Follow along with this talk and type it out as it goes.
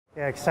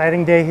Yeah,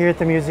 exciting day here at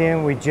the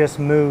museum. We just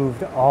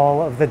moved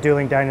all of the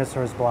Dueling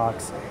Dinosaurs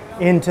blocks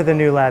into the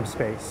new lab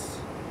space.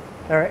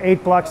 There are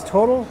 8 blocks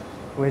total,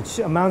 which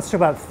amounts to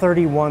about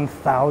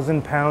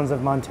 31,000 pounds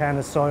of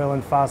Montana soil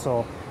and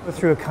fossil.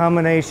 Through a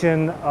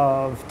combination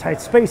of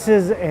tight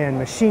spaces and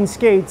machine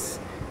skates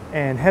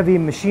and heavy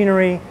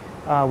machinery,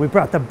 we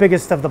brought the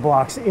biggest of the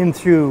blocks in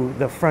through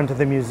the front of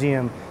the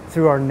museum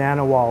through our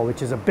nano wall,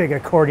 which is a big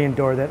accordion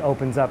door that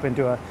opens up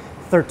into a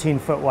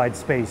 13-foot wide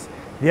space.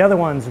 The other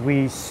ones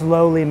we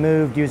slowly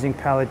moved using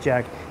pallet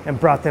jack and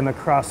brought them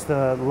across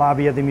the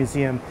lobby of the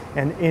museum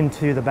and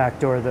into the back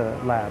door of the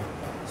lab.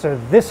 So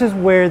this is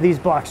where these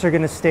blocks are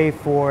going to stay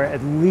for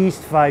at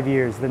least 5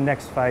 years, the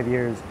next 5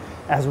 years,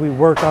 as we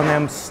work on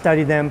them,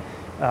 study them,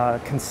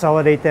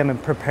 consolidate them,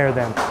 and prepare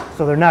them.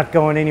 So they're not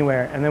going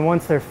anywhere. And then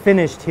once they're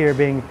finished here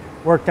being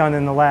worked on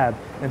in the lab,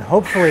 then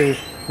hopefully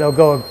they'll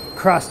go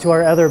across to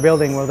our other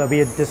building where they'll be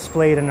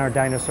displayed in our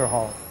dinosaur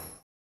hall.